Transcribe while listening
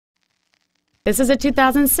This is a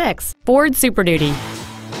 2006 Ford Super Duty.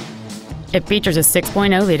 It features a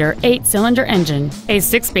 6.0-liter 8-cylinder engine, a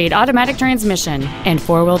 6-speed automatic transmission, and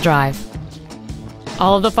 4-wheel drive.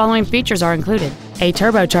 All of the following features are included: a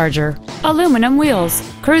turbocharger, aluminum wheels,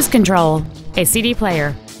 cruise control, a CD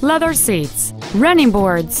player, leather seats, running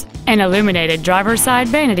boards, an illuminated driver's side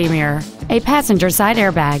vanity mirror, a passenger side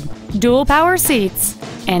airbag, dual power seats,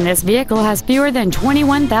 and this vehicle has fewer than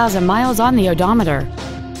 21,000 miles on the odometer.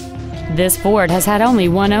 This Ford has had only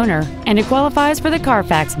one owner, and it qualifies for the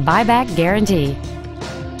Carfax buyback guarantee.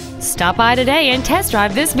 Stop by today and test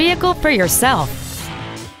drive this vehicle for yourself.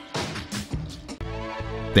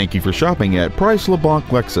 Thank you for shopping at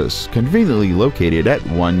PriceLeBlancLexus, conveniently located at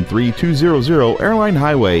 13200 Airline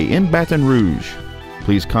Highway in Baton Rouge.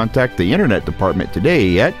 Please contact the Internet Department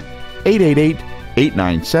today at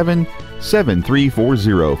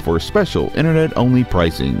 888-897-7340 for special Internet-only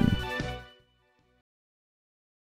pricing.